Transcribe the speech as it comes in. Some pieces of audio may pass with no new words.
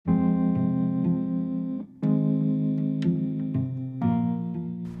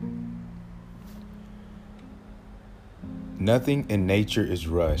Nothing in nature is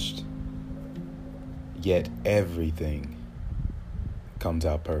rushed, yet everything comes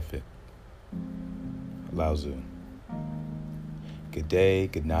out perfect. Lao Tzu. Good day,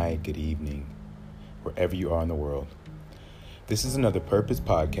 good night, good evening, wherever you are in the world. This is another Purpose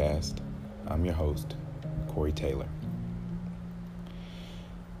Podcast. I'm your host, Corey Taylor.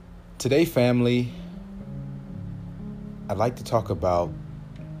 Today, family, I'd like to talk about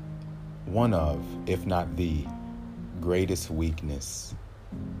one of, if not the greatest weakness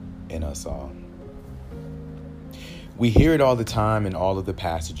in us all. We hear it all the time in all of the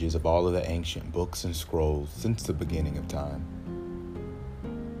passages of all of the ancient books and scrolls since the beginning of time.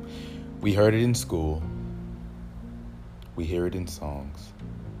 We heard it in school. We hear it in songs.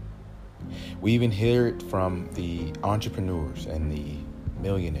 We even hear it from the entrepreneurs and the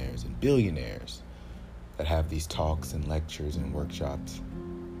millionaires and billionaires that have these talks and lectures and workshops.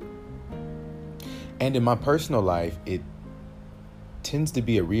 And in my personal life, it tends to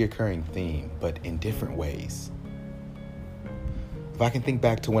be a reoccurring theme, but in different ways. If I can think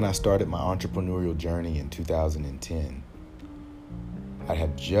back to when I started my entrepreneurial journey in 2010, I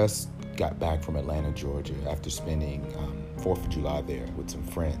had just got back from Atlanta, Georgia, after spending 4th of July there with some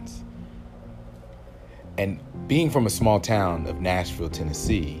friends. And being from a small town of Nashville,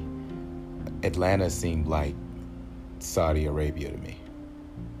 Tennessee, Atlanta seemed like Saudi Arabia to me.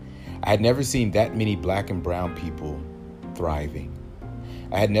 I had never seen that many black and brown people thriving.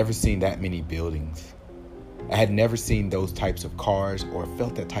 I had never seen that many buildings. I had never seen those types of cars or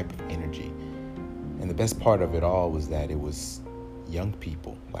felt that type of energy. And the best part of it all was that it was young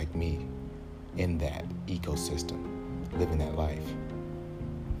people like me in that ecosystem, living that life.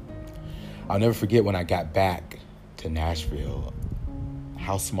 I'll never forget when I got back to Nashville,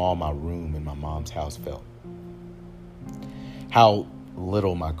 how small my room in my mom's house felt. How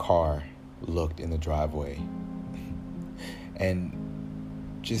little my car looked in the driveway. And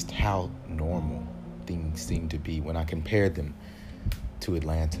just how normal things seemed to be when I compared them to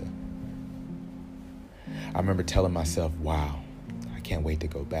Atlanta. I remember telling myself, wow, I can't wait to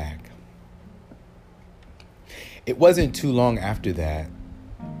go back. It wasn't too long after that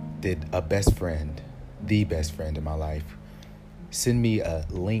did a best friend, the best friend in my life, send me a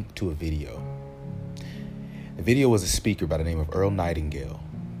link to a video. The video was a speaker by the name of Earl Nightingale,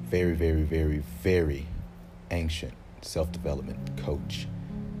 very, very, very, very ancient self-development coach.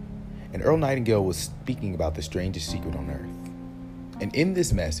 And Earl Nightingale was speaking about the strangest secret on earth. And in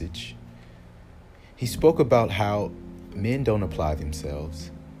this message, he spoke about how men don't apply themselves,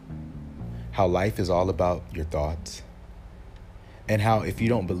 how life is all about your thoughts, and how if you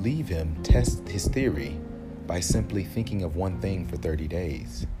don't believe him, test his theory by simply thinking of one thing for 30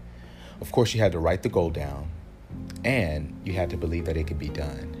 days. Of course, you had to write the goal down, and you had to believe that it could be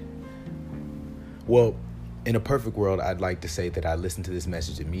done. Well, in a perfect world, I'd like to say that I listened to this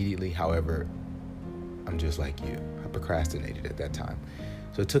message immediately. However, I'm just like you. I procrastinated at that time.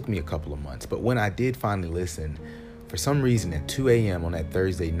 So it took me a couple of months. But when I did finally listen, for some reason at 2 a.m. on that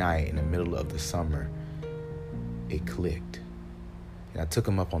Thursday night in the middle of the summer, it clicked. And I took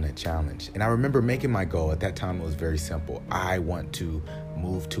him up on that challenge. And I remember making my goal. At that time, it was very simple. I want to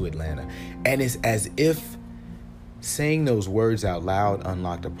move to Atlanta. And it's as if saying those words out loud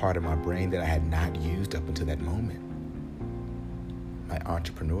unlocked a part of my brain that I had not used up until that moment. My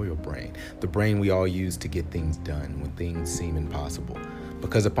entrepreneurial brain. The brain we all use to get things done when things seem impossible.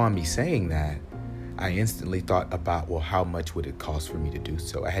 Because upon me saying that, I instantly thought about, well, how much would it cost for me to do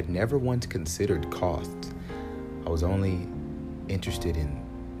so? I had never once considered costs. I was only interested in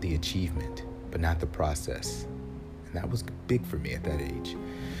the achievement, but not the process. And that was big for me at that age.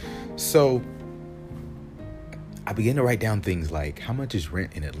 So I began to write down things like, how much is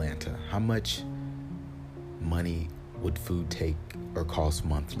rent in Atlanta? How much money would food take or cost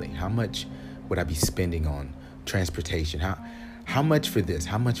monthly? How much would I be spending on transportation? How much for this?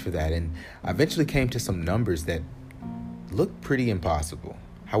 How much for that? And I eventually came to some numbers that looked pretty impossible.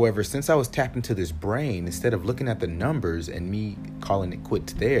 However, since I was tapped into this brain, instead of looking at the numbers and me calling it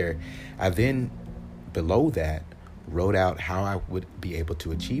quits there, I then, below that, wrote out how I would be able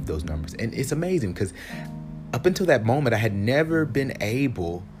to achieve those numbers. And it's amazing because up until that moment, I had never been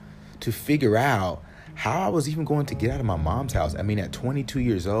able to figure out how I was even going to get out of my mom's house. I mean, at 22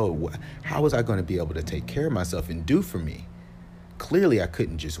 years old, how was I going to be able to take care of myself and do for me? Clearly, I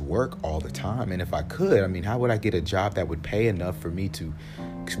couldn't just work all the time. And if I could, I mean, how would I get a job that would pay enough for me to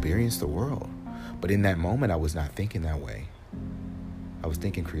experience the world? But in that moment, I was not thinking that way. I was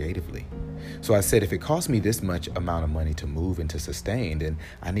thinking creatively. So I said, if it costs me this much amount of money to move and to sustain, then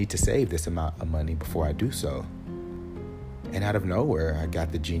I need to save this amount of money before I do so. And out of nowhere, I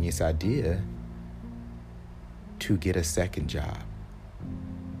got the genius idea to get a second job.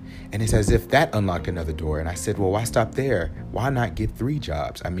 And it's as if that unlocked another door. And I said, well, why stop there? Why not get 3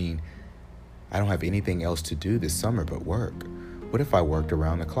 jobs? I mean, I don't have anything else to do this summer but work. What if I worked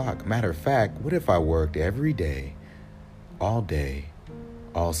around the clock? Matter of fact, what if I worked every day, all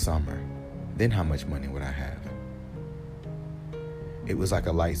summer? Then how much money would I have? It was like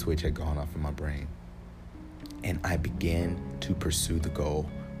a light switch had gone off in my brain. And I began to pursue the goal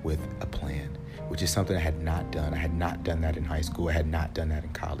with a plan, which is something I had not done. I had not done that in high school. I had not done that in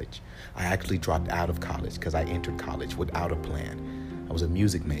college. I actually dropped out of college because I entered college without a plan. I was a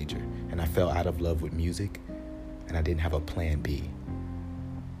music major, and I fell out of love with music, and I didn't have a plan B.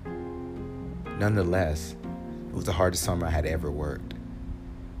 Nonetheless, it was the hardest summer I had ever worked,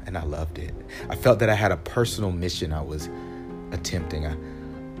 and I loved it. I felt that I had a personal mission I was attempting,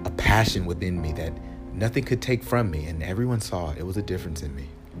 a passion within me that nothing could take from me, and everyone saw it. It was a difference in me.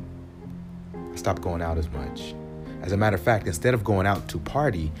 I stopped going out as much. As a matter of fact, instead of going out to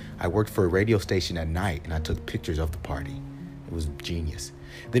party, I worked for a radio station at night, and I took pictures of the party. It was genius.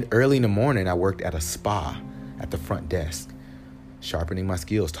 Then early in the morning, I worked at a spa at the front desk, sharpening my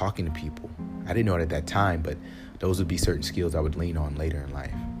skills, talking to people. I didn't know it at that time, but those would be certain skills I would lean on later in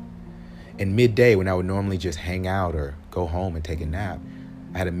life. In midday, when I would normally just hang out or go home and take a nap,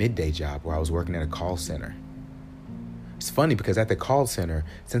 I had a midday job where I was working at a call center. It's funny because at the call center,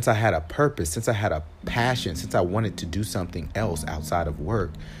 since I had a purpose, since I had a passion, since I wanted to do something else outside of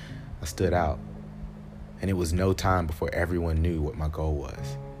work, I stood out. And it was no time before everyone knew what my goal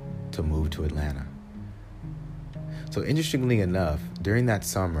was, to move to Atlanta. So interestingly enough, during that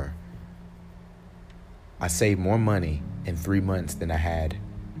summer, I saved more money in 3 months than I had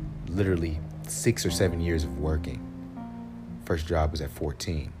literally 6 or 7 years of working. First job was at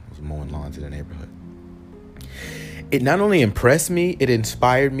 14. I was mowing lawns in the neighborhood. It not only impressed me, it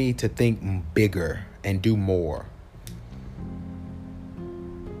inspired me to think bigger and do more.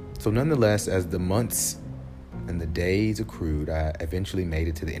 So nonetheless, as the months and the days accrued, I eventually made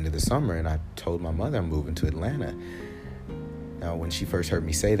it to the end of the summer, and I told my mother I'm moving to Atlanta. Now, when she first heard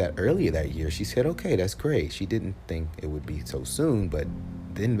me say that earlier that year, she said, okay, that's great. She didn't think it would be so soon, but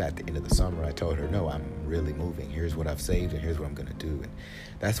then at the end of the summer, I told her, no, I'm really moving. Here's what I've saved, and here's what I'm going to do. And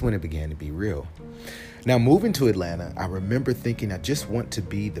that's when it began to be real. Now, moving to Atlanta, I remember thinking I just want to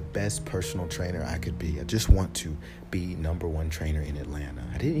be the best personal trainer I could be. I just want to be #1 trainer in Atlanta.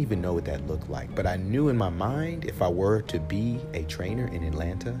 I didn't even know what that looked like, but I knew in my mind if I were to be a trainer in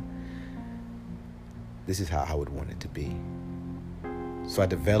Atlanta, this is how I would want it to be. So I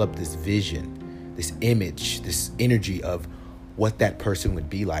developed this vision, this image, this energy of what that person would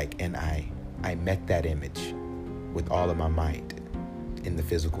be like, and I met that image with all of my might in the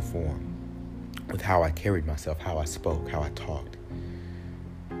physical form, with how I carried myself, how I spoke, how I talked.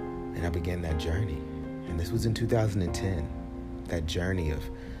 And I began that journey. And this was in 2010, that journey of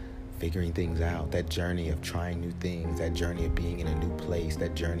figuring things out, that journey of trying new things, that journey of being in a new place,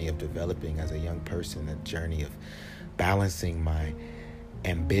 that journey of developing as a young person, that journey of balancing my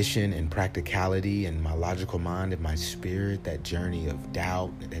ambition and practicality and my logical mind and my spirit, that journey of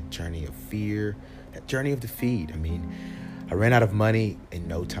doubt, that journey of fear, that journey of defeat. I mean, I ran out of money in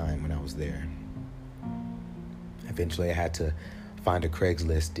no time when I was there. Eventually, I had to find a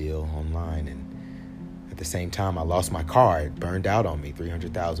Craigslist deal online, and at the same time, I lost my car. It burned out on me,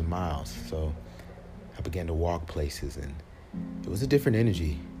 300,000 miles. So I began to walk places, and it was a different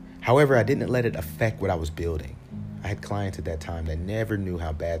energy. However, I didn't let it affect what I was building. I had clients at that time that never knew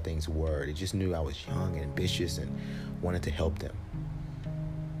how bad things were. They just knew I was young and ambitious and wanted to help them.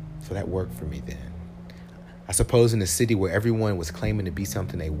 So that worked for me then. I suppose in a city where everyone was claiming to be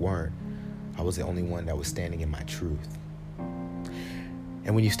something they weren't, I was the only one that was standing in my truth.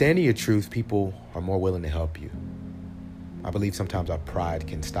 And when you stand in your truth, people are more willing to help you. I believe sometimes our pride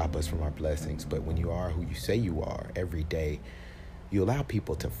can stop us from our blessings, but when you are who you say you are every day, you allow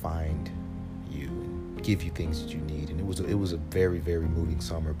people to find you and give you things that you need. And it was a very, very moving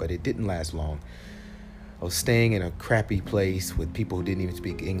summer, but it didn't last long. I was staying in a crappy place with people who didn't even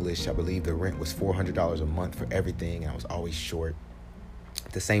speak English. I believe the rent was $400 a month for everything, and I was always short.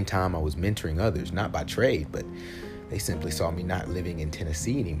 At the same time, I was mentoring others, not by trade, but they simply saw me not living in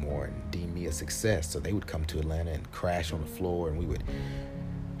Tennessee anymore and deemed me a success. So they would come to Atlanta and crash on the floor, and we would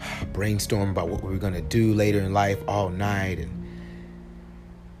brainstorm about what we were going to do later in life all night. And,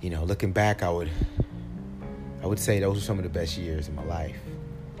 looking back, I would say those were some of the best years of my life.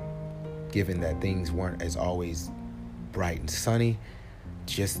 Given that things weren't as always bright and sunny,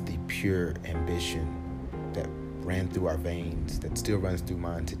 just the pure ambition that ran through our veins, that still runs through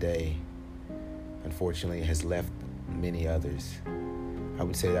mine today, unfortunately has left many others. I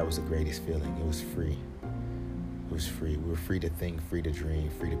would say that was the greatest feeling. It was free. It was free. We were free to think, free to dream,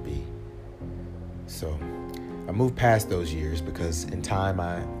 free to be. So I moved past those years because in time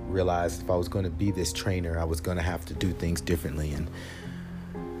I realized if I was going to be this trainer, I was going to have to do things differently. And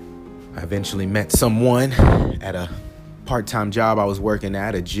I eventually met someone at a part-time job I was working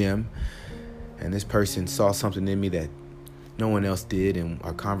at, a gym. And this person saw something in me that no one else did. And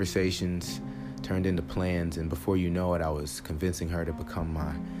our conversations turned into plans. And before you know it, I was convincing her to become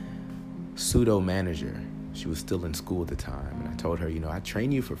my pseudo manager. She was still in school at the time. And I told her, I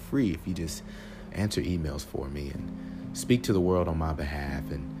train you for free if you just answer emails for me and speak to the world on my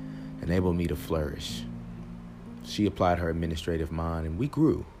behalf and enable me to flourish. She applied her administrative mind and we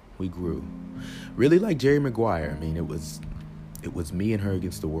grew. Really like Jerry Maguire. It was me and her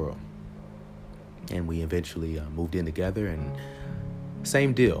against the world. And we eventually moved in together and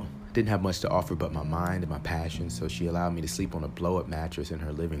same deal. Didn't have much to offer but my mind and my passion, so she allowed me to sleep on a blow-up mattress in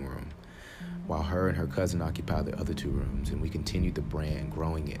her living room while her and her cousin occupied the other 2 rooms. And we continued the brand,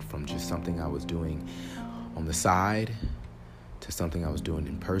 growing it from just something I was doing on the side to something I was doing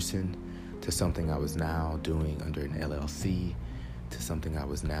in person to something I was now doing under an LLC to something I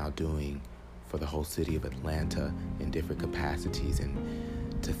was now doing for the whole city of Atlanta in different capacities.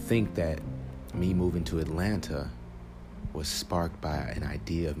 And to think that me moving to Atlanta was sparked by an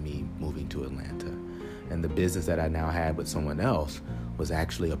idea of me moving to Atlanta. And the business that I now had with someone else was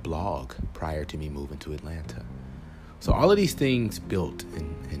actually a blog prior to me moving to Atlanta. So all of these things built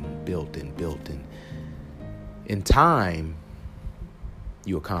and built. And in time,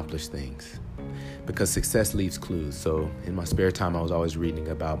 you accomplish things because success leaves clues. So in my spare time, I was always reading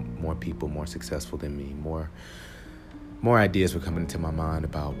about more people more successful than me. More ideas were coming into my mind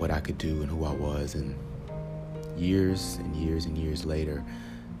about what I could do and who I was. And years and years and years later,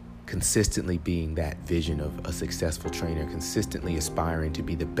 consistently being that vision of a successful trainer, consistently aspiring to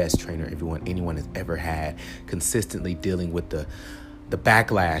be the best trainer anyone has ever had, consistently dealing with the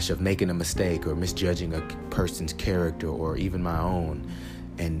backlash of making a mistake or misjudging a person's character or even my own,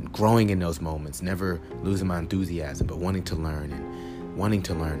 and growing in those moments, never losing my enthusiasm, but wanting to learn and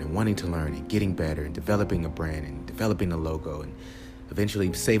getting better and developing a brand and developing a logo and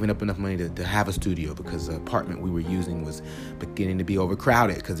eventually saving up enough money to have a studio because the apartment we were using was beginning to be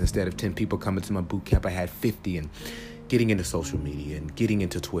overcrowded because instead of 10 people coming to my boot camp, I had 50, and getting into social media and getting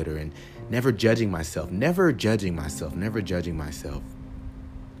into Twitter and never judging myself,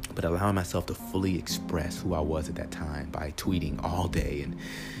 but allowing myself to fully express who I was at that time by tweeting all day and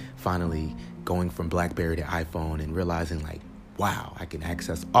finally going from BlackBerry to iPhone and realizing wow, I can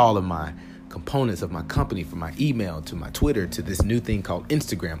access all of my components of my company, from my email to my Twitter to this new thing called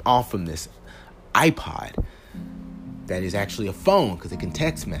Instagram, all from this iPod that is actually a phone because it can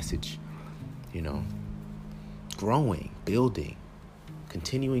text message. Growing, building,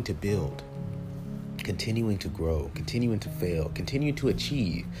 continuing to build, continuing to grow, continuing to fail, continuing to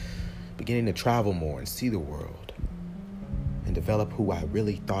achieve, beginning to travel more and see the world and develop who I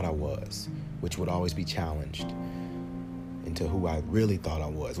really thought I was, which would always be challenged, into who I really thought I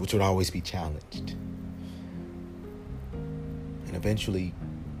was, which would always be challenged. And eventually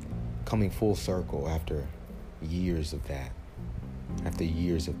coming full circle after years of that, after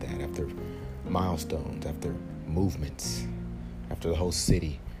milestones, after movements, after the whole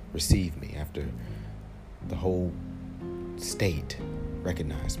city received me, after the whole state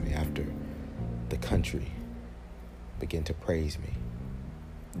recognized me, after the country began to praise me,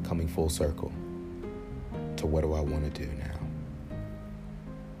 coming full circle to what do I want to do now.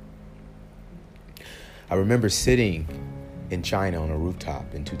 I remember sitting in China on a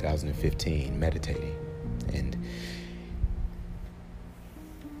rooftop in 2015, meditating, and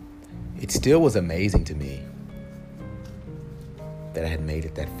it still was amazing to me that I had made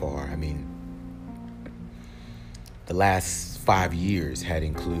it that far. The last 5 years had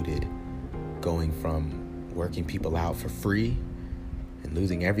included going from working people out for free and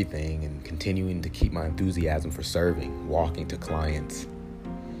losing everything and continuing to keep my enthusiasm for serving, walking to clients,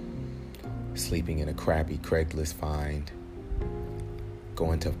 sleeping in a crappy Craigslist find,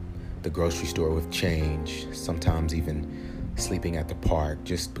 going to the grocery store with change, sometimes even sleeping at the park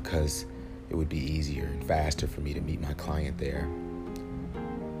just because it would be easier and faster for me to meet my client there,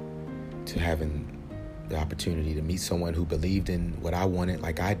 to having the opportunity to meet someone who believed in what I wanted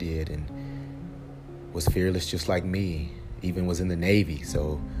like I did and was fearless just like me, even was in the Navy,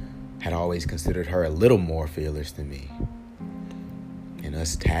 so had always considered her a little more fearless than me. And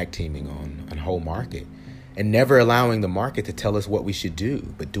us tag teaming on a whole market and never allowing the market to tell us what we should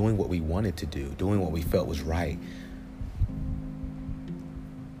do, but doing what we wanted to do, doing what we felt was right.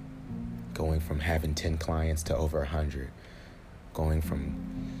 Going from having 10 clients to over 100, going from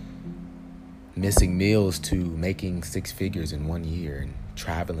missing meals to making six figures in 1 year and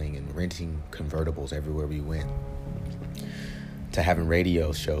traveling and renting convertibles everywhere we went, to having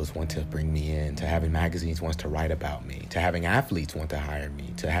radio shows want to bring me in, to having magazines want to write about me, to having athletes want to hire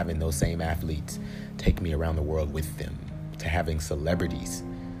me, to having those same athletes take me around the world with them, to having celebrities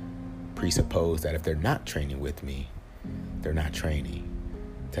presuppose that if they're not training with me, they're not training,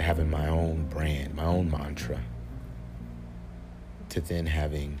 to having my own brand, my own mantra, to then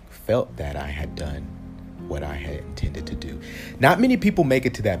having felt that I had done what I had intended to do. Not many people make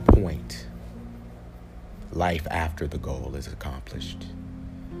it to that point. Life after the goal is accomplished.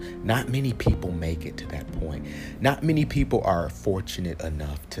 Not many people make it to that point. Not many people are fortunate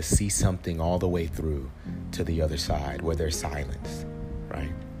enough to see something all the way through to the other side where there's silence,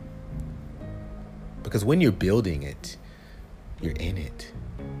 right? Because when you're building it, you're in it.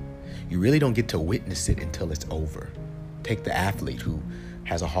 You really don't get to witness it until it's over. Take the athlete who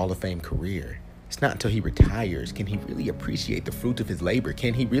has a Hall of Fame career. It's not until he retires can he really appreciate the fruit of his labor.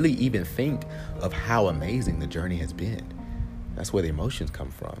 Can he really even think of how amazing the journey has been? That's where the emotions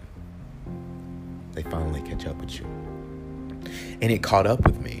come from. They finally catch up with you. And it caught up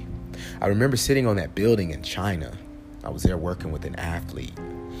with me. I remember sitting on that building in China. I was there working with an athlete,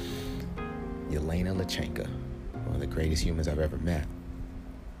 Yelena Lachenka, one of the greatest humans I've ever met.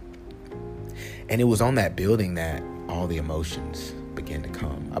 And it was on that building that all the emotions began to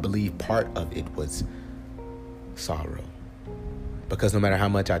come. I believe part of it was sorrow. Because no matter how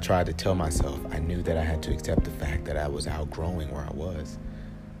much I tried to tell myself, I knew that I had to accept the fact that I was outgrowing where I was.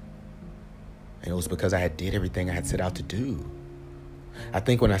 And it was because I had did everything I had set out to do. I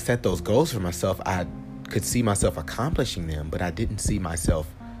think when I set those goals for myself, I could see myself accomplishing them, but I didn't see myself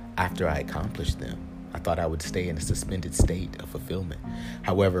after I accomplished them. I thought I would stay in a suspended state of fulfillment.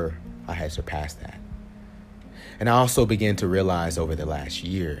 However, I had surpassed that. And I also began to realize over the last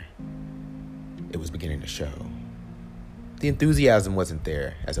year, it was beginning to show. The enthusiasm wasn't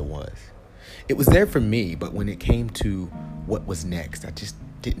there as it was. It was there for me, but when it came to what was next, I just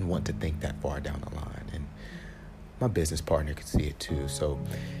didn't want to think that far down the line. And my business partner could see it too. So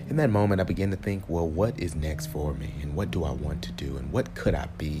in that moment, I began to think, well, what is next for me? And what do I want to do? And what could I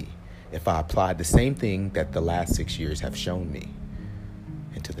be if I applied the same thing that the last 6 years have shown me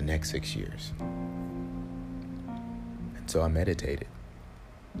into the next 6 years? So I meditated.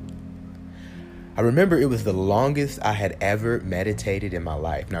 I remember it was the longest I had ever meditated in my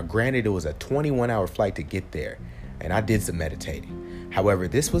life. Now, granted, it was a 21-hour flight to get there, and I did some meditating. However,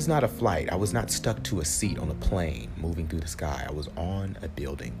 this was not a flight. I was not stuck to a seat on a plane moving through the sky. I was on a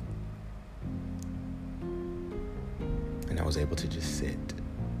building. And I was able to just sit.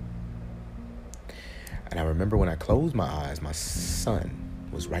 And I remember when I closed my eyes, my son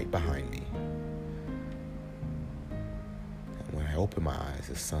was right behind me. When I opened my eyes,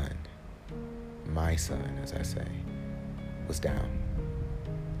 the sun, my son, as I say, was down.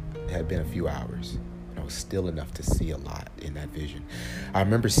 It had been a few hours, and I was still enough to see a lot in that vision. I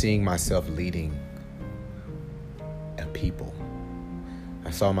remember seeing myself leading a people.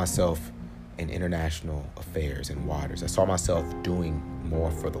 I saw myself in international affairs and waters. I saw myself doing more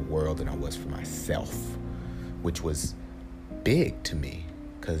for the world than I was for myself, which was big to me,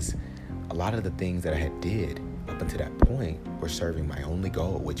 because a lot of the things that I had did up until that point were serving my only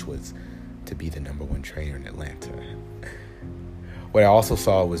goal, which was to be the number one trainer in Atlanta. What I also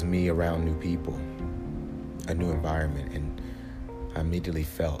saw was me around new people, a new environment, and I immediately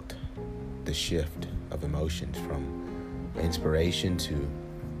felt the shift of emotions from inspiration to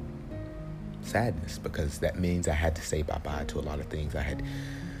sadness, because that means I had to say bye-bye to a lot of things I had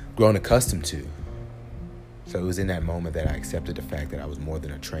grown accustomed to. So it was in that moment that I accepted the fact that I was more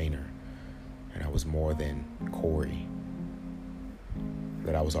than a trainer, and I was more than Corey,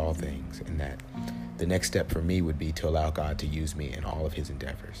 that I was all things, and that the next step for me would be to allow God to use me in all of his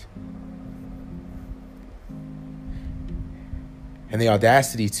endeavors. And the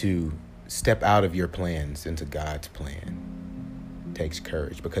audacity to step out of your plans into God's plan takes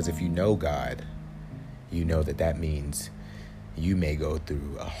courage, because if you know God, you know that that means you may go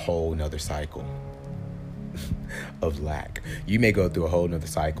through a whole nother cycle of lack. You may go through a whole nother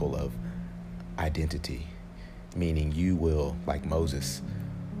cycle of identity, meaning you will, like Moses,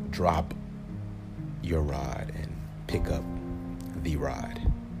 drop your rod and pick up the rod.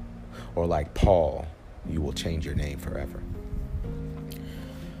 Or like Paul, you will change your name forever.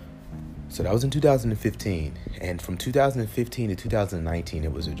 So that was in 2015. And from 2015 to 2019,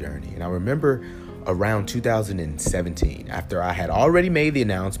 it was a journey. And I remember around 2017, after I had already made the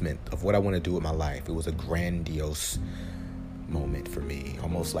announcement of what I want to do with my life, it was a grandiose moment for me,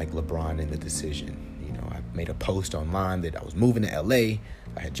 almost like LeBron in The Decision. You know, I made a post online that I was moving to LA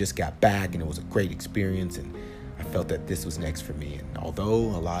I had just got back and it was a great experience, and I felt that this was next for me. And although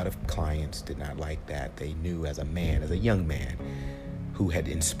a lot of clients did not like that, they knew as a young man who had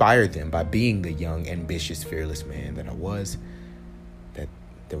inspired them by being the young, ambitious, fearless man that I was, that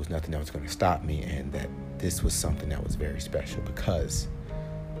there was nothing that was going to stop me, and that this was something that was very special because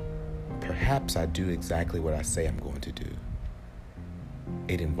perhaps I do exactly what I say I'm going to do.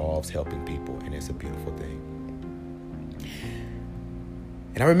 It involves helping people, and it's a beautiful thing.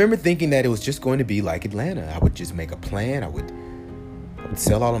 And I remember thinking that it was just going to be like Atlanta. I would just make a plan. I would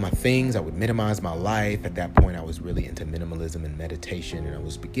sell all of my things. I would minimize my life. At that point, I was really into minimalism and meditation, and I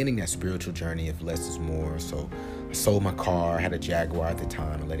was beginning that spiritual journey of less is more. So I sold my car. I had a Jaguar at the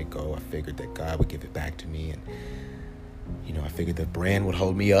time. I let it go. I figured that God would give it back to me, and I figured the brand would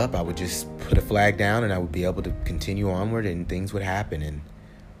hold me up. I would just put a flag down and I would be able to continue onward and things would happen. And,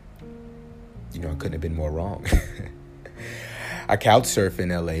 I couldn't have been more wrong. I couch surfed in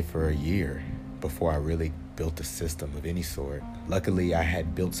LA for a year before I really built a system of any sort. Luckily, I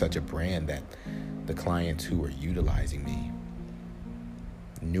had built such a brand that the clients who were utilizing me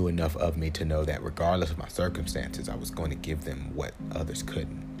knew enough of me to know that regardless of my circumstances, I was going to give them what others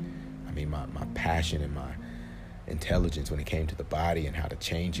couldn't. I mean, my passion and my intelligence when it came to the body and how to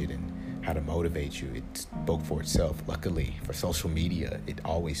change it and how to motivate you, it spoke for itself. Luckily for social media, it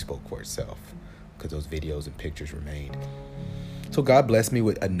always spoke for itself because those videos and pictures remained. So God blessed me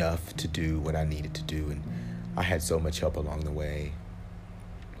with enough to do what I needed to do, and I had so much help along the way.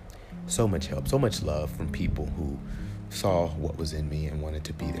 So much help, so much love from people who saw what was in me and wanted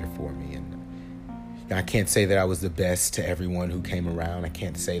to be there for me. And I can't say that I was the best to everyone who came around. I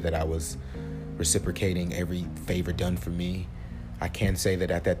can't say that I was reciprocating every favor done for me. I can say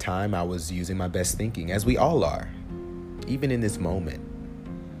that at that time I was using my best thinking, as we all are. Even in this moment,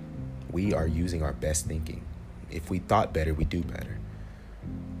 we are using our best thinking. If we thought better, we do better.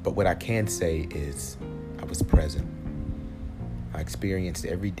 But what I can say is I was present. I experienced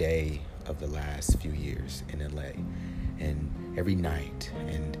every day of the last few years in LA and every night.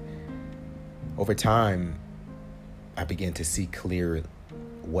 And over time, I began to see clear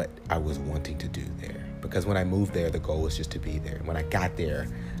what I was wanting to do there. Because when I moved there, the goal was just to be there. When I got there,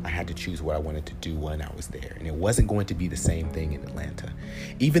 I had to choose what I wanted to do when I was there. And it wasn't going to be the same thing in Atlanta.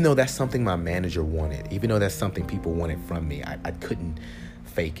 Even though that's something my manager wanted, even though that's something people wanted from me, I couldn't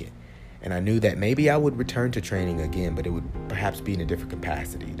fake it. And I knew that maybe I would return to training again, but it would perhaps be in a different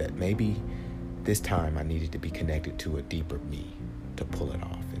capacity. That maybe this time I needed to be connected to a deeper me to pull it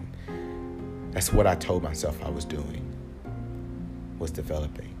off. And that's what I told myself I was doing, was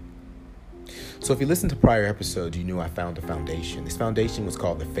developing. So if you listened to prior episodes, you knew I found a foundation. This foundation was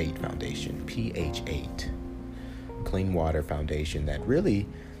called the FATE Foundation, PH8, Clean Water Foundation, that really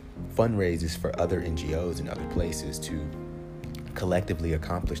fundraises for other NGOs and other places to collectively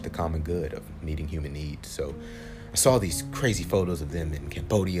accomplish the common good of meeting human needs. So I saw these crazy photos of them in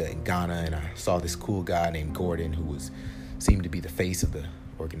Cambodia and Ghana, and I saw this cool guy named Gordon who seemed to be the face of the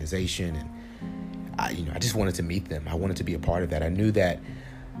organization, and I just wanted to meet them. I wanted to be a part of that. I knew that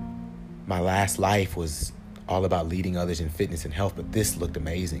my last life was all about leading others in fitness and health, but this looked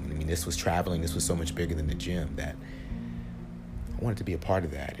amazing. I mean, this was traveling. This was so much bigger than the gym that I wanted to be a part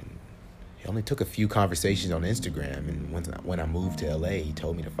of that. And it only took a few conversations on Instagram. And when I moved to LA, he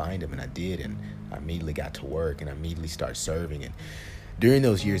told me to find him, and I did. And I immediately got to work, and I immediately started serving. And during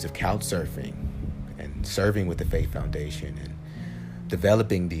those years of couch surfing and serving with the FATE Foundation and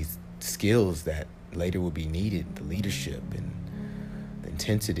developing these skills that later would be needed, the leadership and the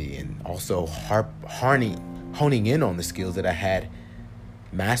intensity, and also honing in on the skills that I had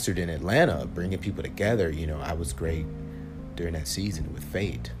mastered in Atlanta, bringing people together. I was great during that season with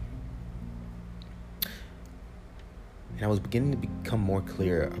FATE. And I was beginning to become more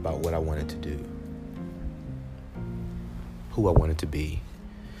clear about what I wanted to do, who I wanted to be,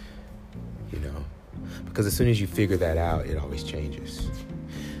 because as soon as you figure that out, it always changes.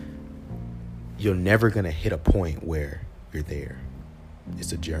 You're never going to hit a point where you're there.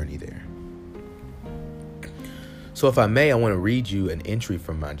 It's a journey there. So if I may, I want to read you an entry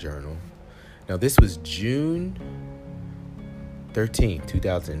from my journal. Now, this was June 13th,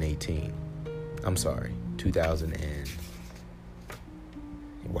 2018. I'm sorry,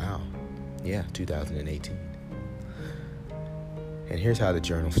 2018. And here's how the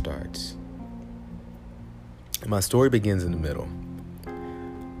journal starts. My story begins in the middle.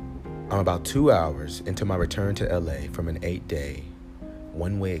 I'm about 2 hours into my return to LA from an 8-day,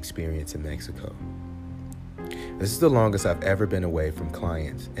 one-way experience in Mexico. This is the longest I've ever been away from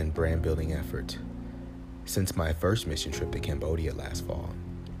clients and brand building efforts since my first mission trip to Cambodia last fall.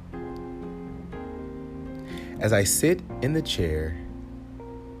 As I sit in the chair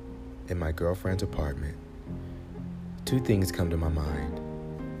in my girlfriend's apartment, two things come to my mind.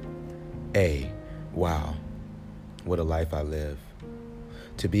 A, wow, what a life I live.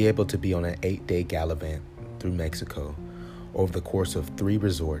 To be able to be on an 8-day gallivant through Mexico over the course of 3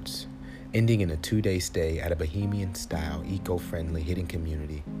 resorts, ending in a 2-day stay at a bohemian-style, eco-friendly hidden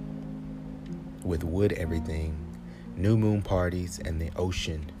community with wood everything, new moon parties, and the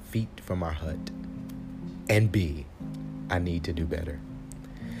ocean feet from our hut. And B, I need to do better.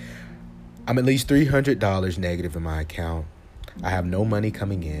 I'm at least $300 negative in my account. I have no money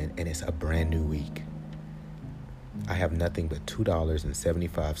coming in, and it's a brand new week. I have nothing but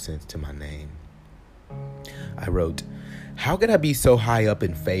 $2.75 to my name. I wrote, how could I be so high up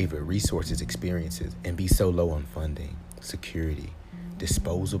in favor, resources, experiences, and be so low on funding, security,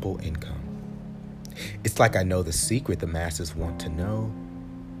 disposable income? It's like I know the secret the masses want to know,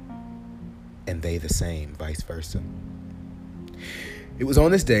 and they the same, vice versa. It was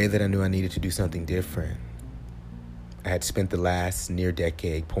on this day that I knew I needed to do something different. I had spent the last near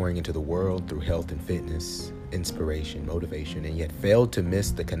decade pouring into the world through health and fitness, inspiration, motivation, and yet failed to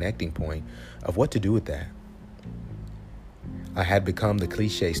miss the connecting point of what to do with that. I had become the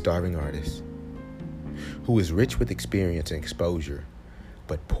cliche starving artist who is rich with experience and exposure,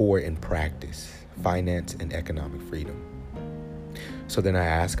 but poor in practice, finance, and economic freedom. So then I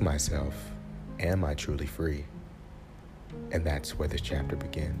ask myself, am I truly free? And that's where this chapter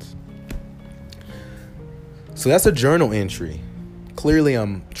begins. So that's a journal entry. Clearly,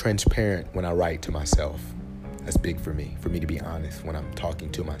 I'm transparent when I write to myself. That's big for me to be honest when I'm talking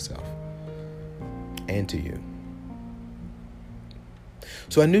to myself and to you.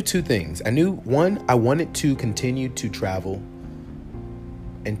 So I knew 2 things. I knew, 1, I wanted to continue to travel.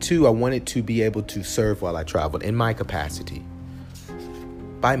 And 2, I wanted to be able to serve while I traveled in my capacity.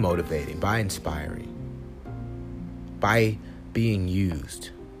 By motivating, by inspiring, by being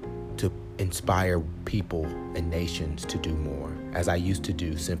used to inspire people and nations to do more, as I used to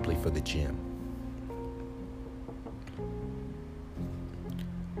do simply for the gym.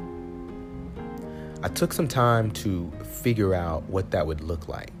 I took some time to figure out what that would look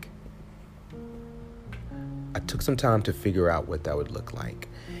like.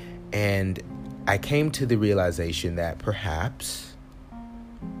 And I came to the realization that perhaps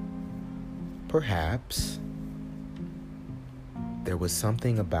there was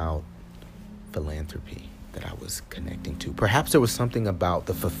something about philanthropy that I was connecting to. Perhaps there was something about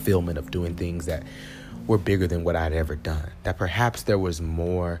the fulfillment of doing things that were bigger than what I'd ever done. That perhaps there was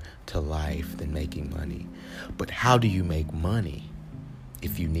more to life than making money. But how do you make money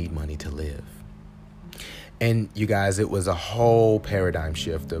if you need money to live? And you guys, it was a whole paradigm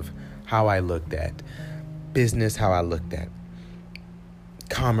shift of how I looked at business, how I looked at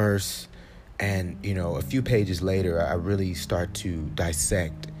commerce. And, a few pages later, I really start to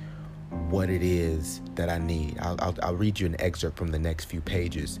dissect what it is that I need. I'll read you an excerpt from the next few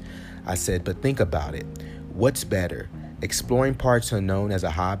pages. I said, but think about it. What's better, exploring parts unknown as a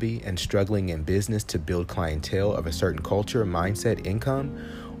hobby and struggling in business to build clientele of a certain culture, mindset, income,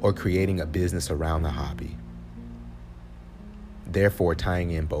 or creating a business around the hobby? Therefore, tying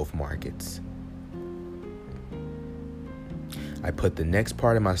in both markets. I put the next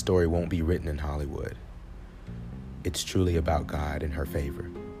part of my story won't be written in Hollywood. It's truly about God and her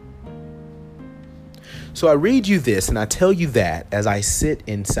favor. So I read you this and I tell you that as I sit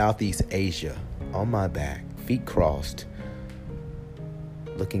in Southeast Asia on my back, feet crossed,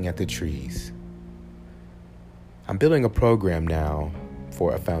 looking at the trees. I'm building a program now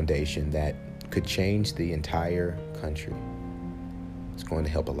for a foundation that could change the entire country. It's going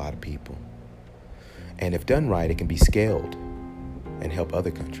to help a lot of people. And if done right, it can be scaled and help other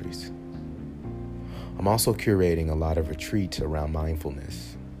countries. I'm also curating a lot of retreats around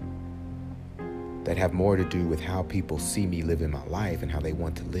mindfulness that have more to do with how people see me living my life and how they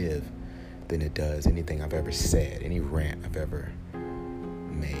want to live than it does anything I've ever said, any rant I've ever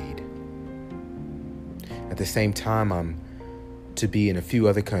made. At the same time, I'm to be in a few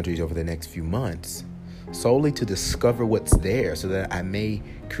other countries over the next few months, solely to discover what's there so that I may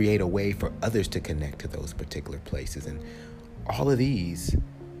create a way for others to connect to those particular places. And all of these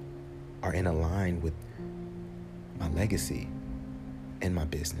are in line with my legacy and my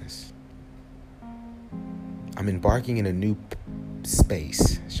business. I'm embarking in a new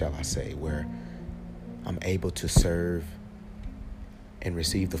space, shall I say, where I'm able to serve and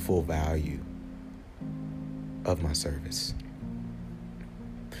receive the full value of my service.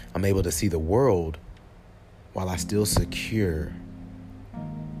 I'm able to see the world while I still secure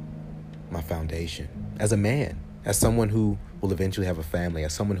my foundation as a man, as someone who will eventually have a family,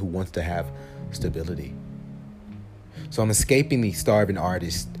 as someone who wants to have stability. So I'm escaping the starving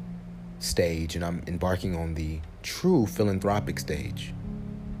artist stage, and I'm embarking on the true philanthropic stage.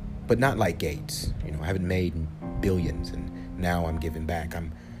 But not like Gates. I haven't made billions, and now I'm giving back.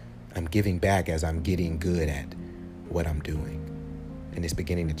 I'm giving back as I'm getting good at what I'm doing. And it's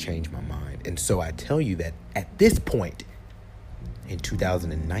beginning to change my mind. And so I tell you that at this point in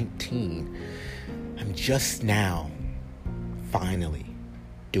 2019, I'm just now finally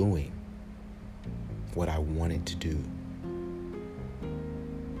doing what I wanted to do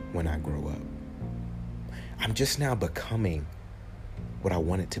when I grow up. I'm just now becoming what I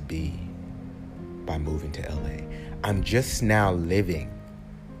wanted to be by moving to LA. I'm just now living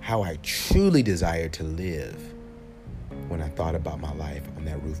how I truly desire to live when I thought about my life on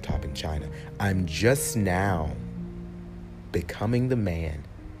that rooftop in China. I'm just now becoming the man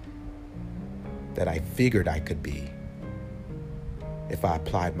that I figured I could be if I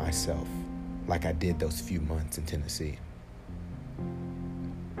applied myself like I did those few months in Tennessee.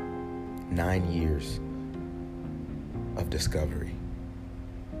 9 years of discovery.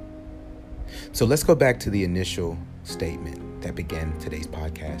 So let's go back to the initial statement that began today's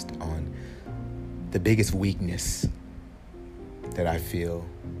podcast on the biggest weakness that I feel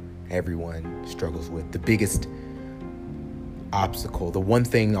everyone struggles with, the biggest obstacle, the one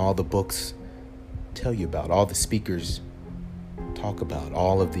thing all the books tell you about, all the speakers talk about,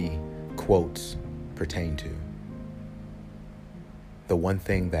 all of the quotes pertain to. The one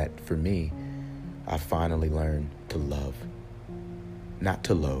thing that, for me, I finally learned to love, not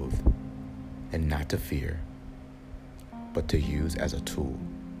to loathe, and not to fear, but to use as a tool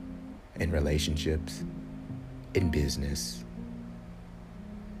in relationships, in business,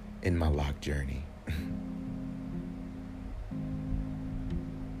 in my lock journey.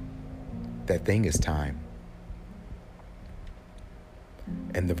 That thing is time.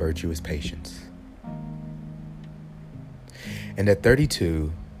 And the virtue is patience. And at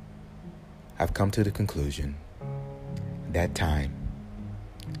 32, I've come to the conclusion that time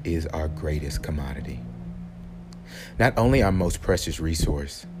is our greatest commodity. Not only our most precious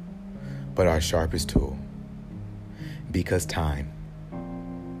resource, but our sharpest tool. Because time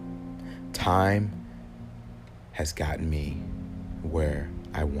has gotten me where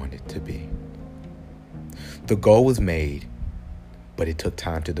I wanted to be. The goal was made, but it took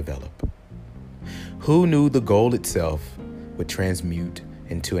time to develop. Who knew the goal itself would transmute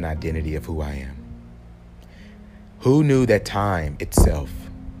into an identity of who I am? Who knew that time itself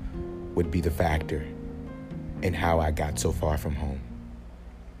would be the factor in how I got so far from home?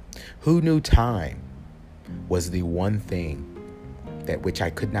 Who knew time was the one thing that which I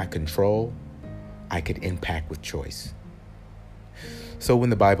could not control, I could impact with choice? So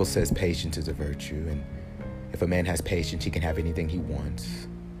when the Bible says patience is a virtue, and if a man has patience, he can have anything he wants,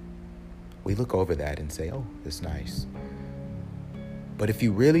 we look over that and say, oh, it's nice. But if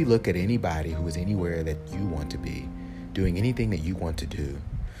you really look at anybody who is anywhere that you want to be, doing anything that you want to do,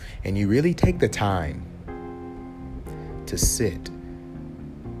 and you really take the time to sit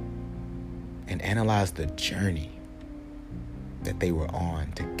and analyze the journey that they were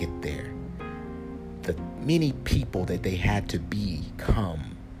on to get there, the many people that they had to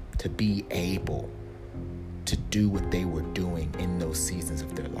become to be able to do what they were doing in those seasons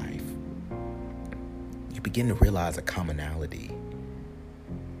of their life, you begin to realize a commonality.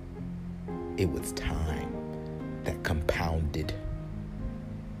 It was time that compounded,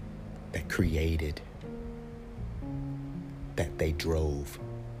 that created, that they drove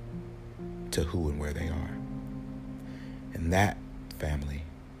to who and where they are. And that, family,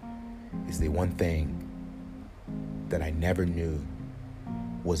 is the one thing that I never knew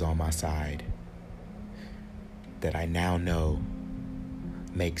was on my side, that I now know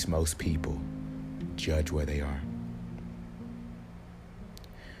makes most people judge where they are.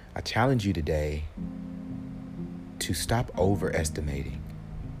 I challenge you today to stop overestimating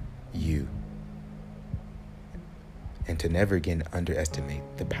you and to never again underestimate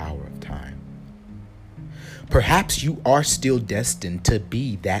the power of time. Perhaps you are still destined to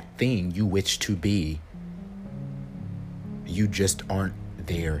be that thing you wish to be. You just aren't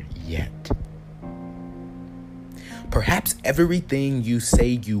there yet. Perhaps everything you say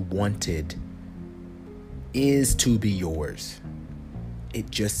you wanted is to be yours. It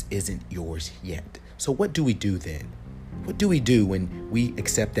just isn't yours yet. So what do we do then? What do we do when we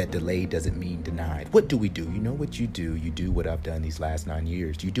accept that delayed doesn't mean denied? What do we do? You know what you do? You do what I've done these last 9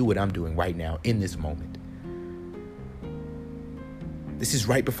 years. You do what I'm doing right now in this moment. This is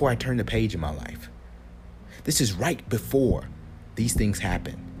right before I turn the page in my life. This is right before these things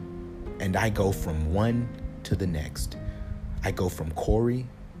happen. And I go from one to the next. I go from Corey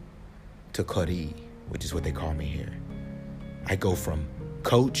to Cody, which is what they call me here. I go from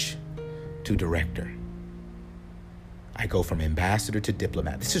coach to director. I go from ambassador to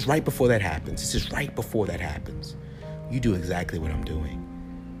diplomat. This is right before that happens. You do exactly what I'm doing,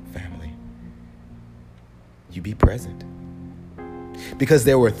 family. You be present. Because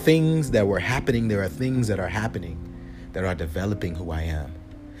there were things that were happening. There are things that are happening that are developing who I am.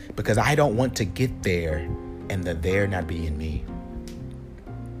 Because I don't want to get there and the there not be in me.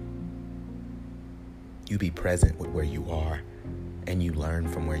 You be present with where you are, and you learn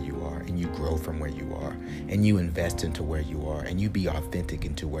from where you are, and you grow from where you are, and you invest into where you are, and you be authentic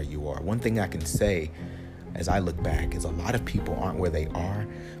into where you are. One thing I can say as I look back is a lot of people aren't where they are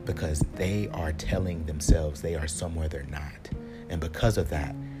because they are telling themselves they are somewhere they're not. And because of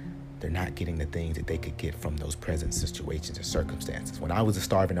that, they're not getting the things that they could get from those present situations or circumstances. When I was a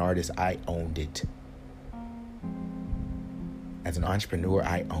starving artist, I owned it. As an entrepreneur,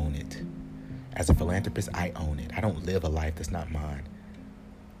 I own it. As a philanthropist, I own it. I don't live a life that's not mine.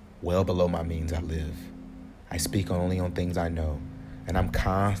 Well below my means, I live. I speak only on things I know, and I'm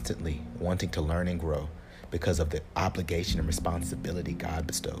constantly wanting to learn and grow because of the obligation and responsibility God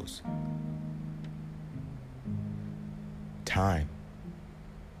bestows. Time.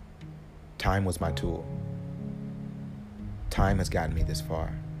 Time was my tool. Time has gotten me this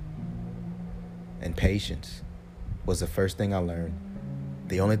far. And patience was the first thing I learned,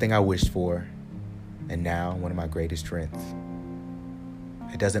 the only thing I wished for, and now one of my greatest strengths.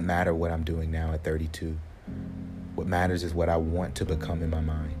 It doesn't matter what I'm doing now at 32. What matters is what I want to become in my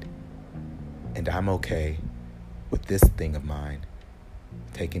mind. And I'm okay with this thing of mine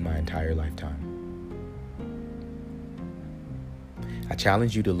taking my entire lifetime. I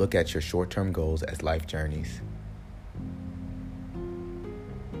challenge you to look at your short-term goals as life journeys.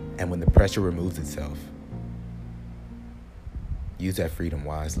 And when the pressure removes itself, use that freedom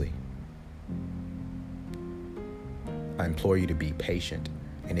wisely. I implore you to be patient,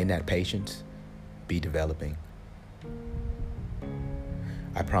 and in that patience, be developing.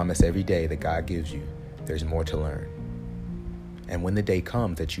 I promise every day that God gives you, there's more to learn. And when the day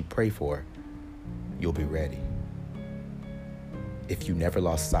comes that you pray for, you'll be ready. If you never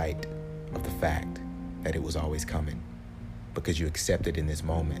lost sight of the fact that it was always coming, because you accepted in this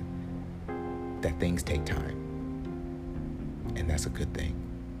moment that things take time. And that's a good thing.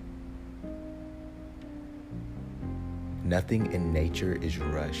 Nothing in nature is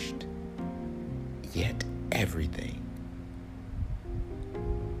rushed, yet everything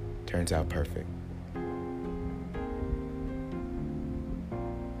turns out perfect.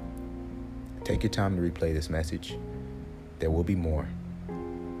 Take your time to replay this message. There will be more.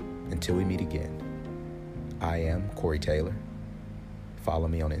 Until we meet again, I am Corey Taylor. Follow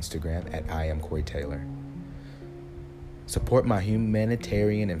me on Instagram at I am Corey Taylor. Support my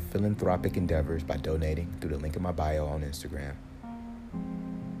humanitarian and philanthropic endeavors by donating through the link in my bio on Instagram.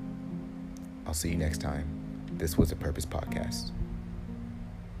 I'll see you next time. This was the Purpose Podcast.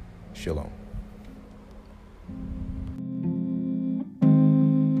 Shalom.